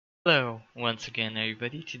Hello, once again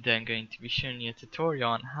everybody. Today I'm going to be showing you a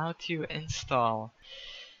tutorial on how to install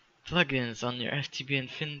plugins on your FTB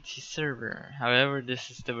Infinity server. However,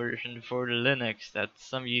 this is the version for the Linux that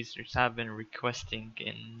some users have been requesting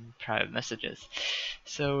in private messages.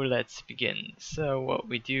 So let's begin. So what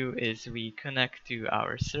we do is we connect to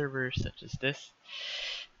our server such as this.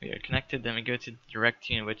 We are connected, then we go to the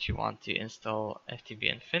directory in which you want to install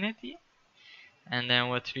FTB Infinity. And then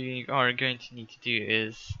what we are going to need to do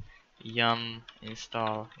is yum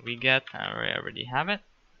install wget. I already have it,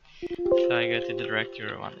 so I go to the directory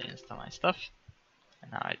where I want to install my stuff,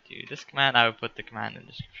 and now I do this command. I will put the command in the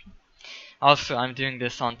description. Also, I'm doing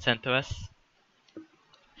this on CentOS.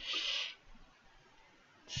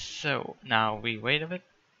 So now we wait a bit.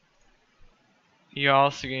 You're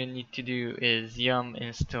also going to need to do is yum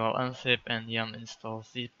install unzip and yum install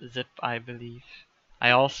zip, I believe. I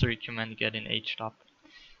also recommend getting htop.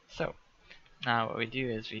 So now what we do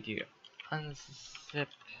is we do unzip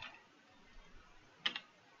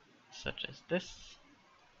such as this.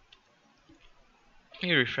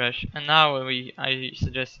 You refresh, and now what I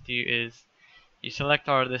suggest you do is you select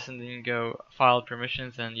all of this and then you go file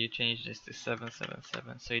permissions and you change this to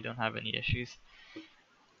 777 so you don't have any issues.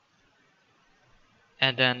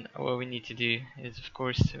 And then what we need to do is, of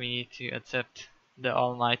course, we need to accept the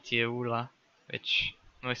almighty EULA, which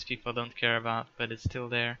most people don't care about, but it's still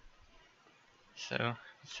there. So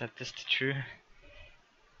set this to true.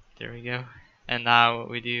 There we go. And now what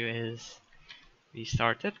we do is we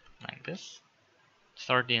start it like this.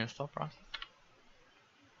 Start the install process.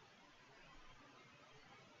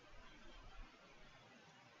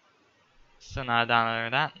 So now I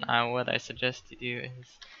downloaded that. Now what I suggest you do is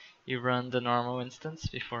you run the normal instance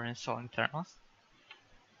before installing Thermos.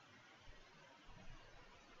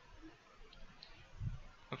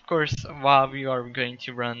 Of course, while we are going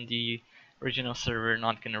to run the original server,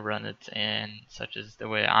 not going to run it in such as the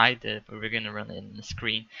way I did, but we're going to run it in the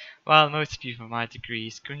screen. While most people might agree,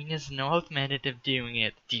 screen is an old method of doing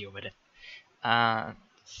it, deal with it.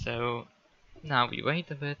 So now we wait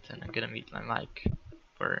a bit, and I'm going to mute my mic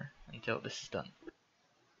until this is done.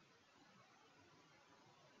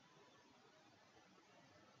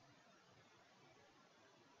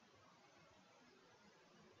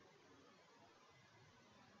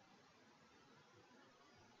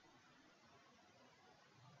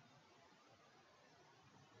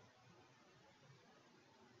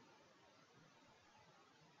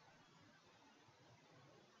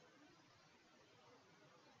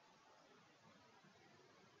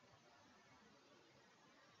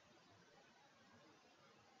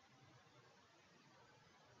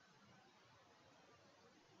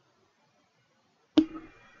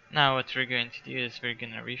 Now what we're going to do is we're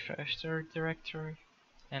going to refresh our directory,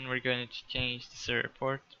 and we're going to change the server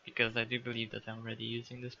port, because I do believe that I'm already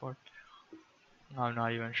using this port. No, I'm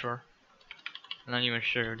not even sure. I'm not even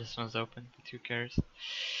sure if this one's open, but who cares.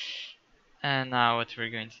 And now what we're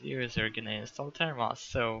going to do is we're going to install Thermos.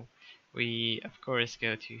 So we of course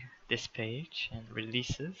go to this page and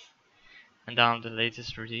releases and download the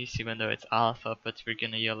latest release, even though it's alpha, but we're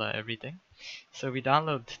going to YOLO everything. So we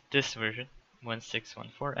download this version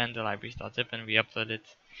 1614 and the libraries.zip, and we upload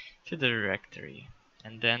it to the directory.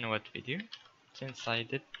 And then what we do, since I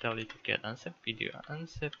did tell you to get unzip, we do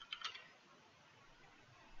unzip,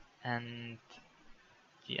 and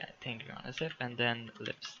yeah, I think we're gonna zip, and then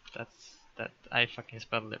libs. That I fucking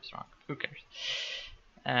spelled libs wrong. Who cares?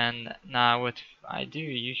 And now what I do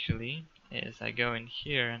usually is I go in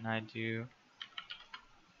here and I do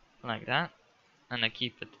like that, and I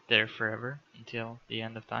keep it there forever until the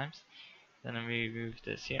end of times. Then I remove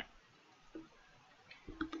this here,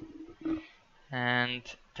 and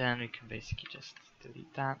then we can basically just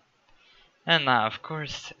delete that. And now, of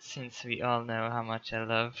course, since we all know how much I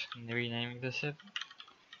love renaming the zip,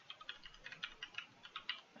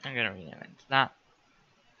 I'm gonna rename it to that.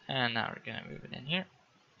 And now we're gonna move it in here.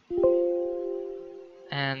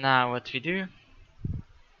 And now what we do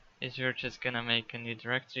is we're just gonna make a new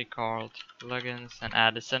directory called plugins and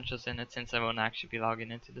add essentials in it, since I won't actually be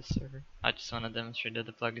logging into the server. I just want to demonstrate that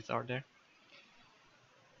the plugins are there.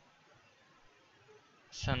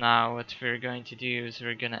 So now what we're going to do is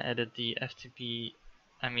we're gonna edit the the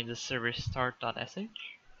server start.sh.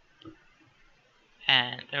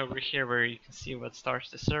 And over here where you can see what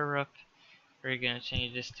starts the server up, we're gonna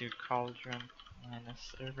change this to cauldron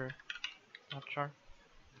 -server.char,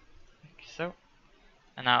 like so.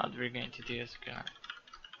 And now what we're going to do is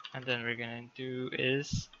we're gonna do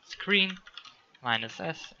is screen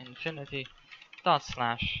 -s infinity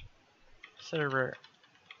 /server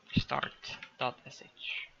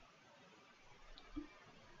start.sh.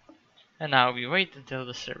 And now we wait until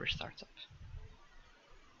the server starts up.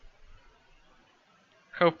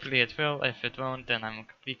 Hopefully it will. If it won't, then I'm a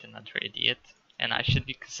complete and utter idiot, and I should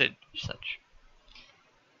be considered such.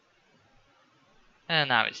 And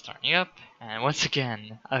now it's starting up, and once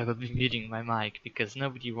again I will be muting my mic because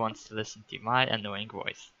nobody wants to listen to my annoying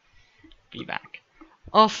voice. Be back.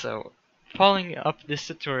 Also, following up this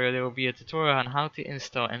tutorial, there will be a tutorial on how to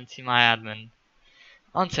install mtmyadmin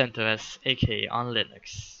on CentOS, aka on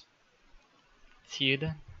Linux. See you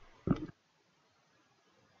then.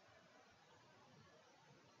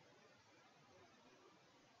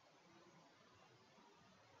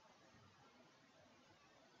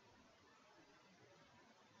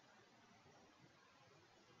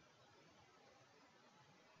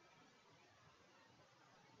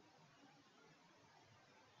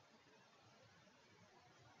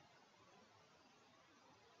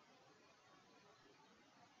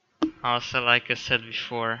 Also, like I said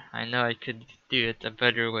before, I know I could do it a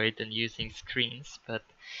better way than using screens, but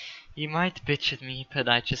you might bitch at me, but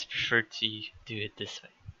I just prefer to do it this way,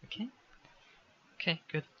 okay? Okay,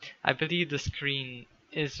 good. I believe the screen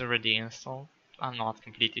is already installed. I'm not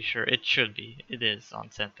completely sure. It should be. It is on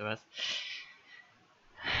CentOS.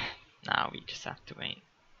 Now we just have to wait.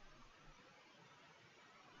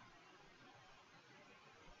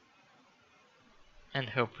 And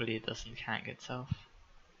hopefully it doesn't hang itself.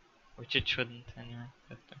 Which it shouldn't anyway,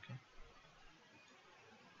 but okay.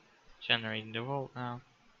 Generating the vault now.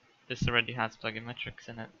 This already has plugin metrics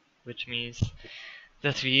in it, which means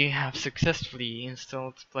that we have successfully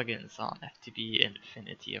installed plugins on FTB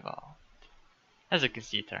Infinity Evolved. As you can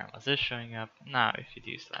see, Thermos is showing up. Now if you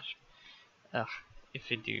do if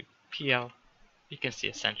you do pl, you can see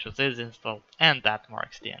Essentials is installed, and that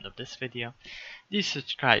marks the end of this video. Do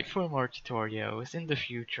subscribe for more tutorials in the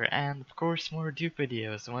future, and of course more dupe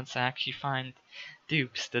videos once I actually find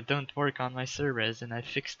dupes that don't work on my servers and I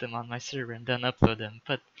fix them on my server and then upload them,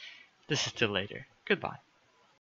 but this is till later. Goodbye.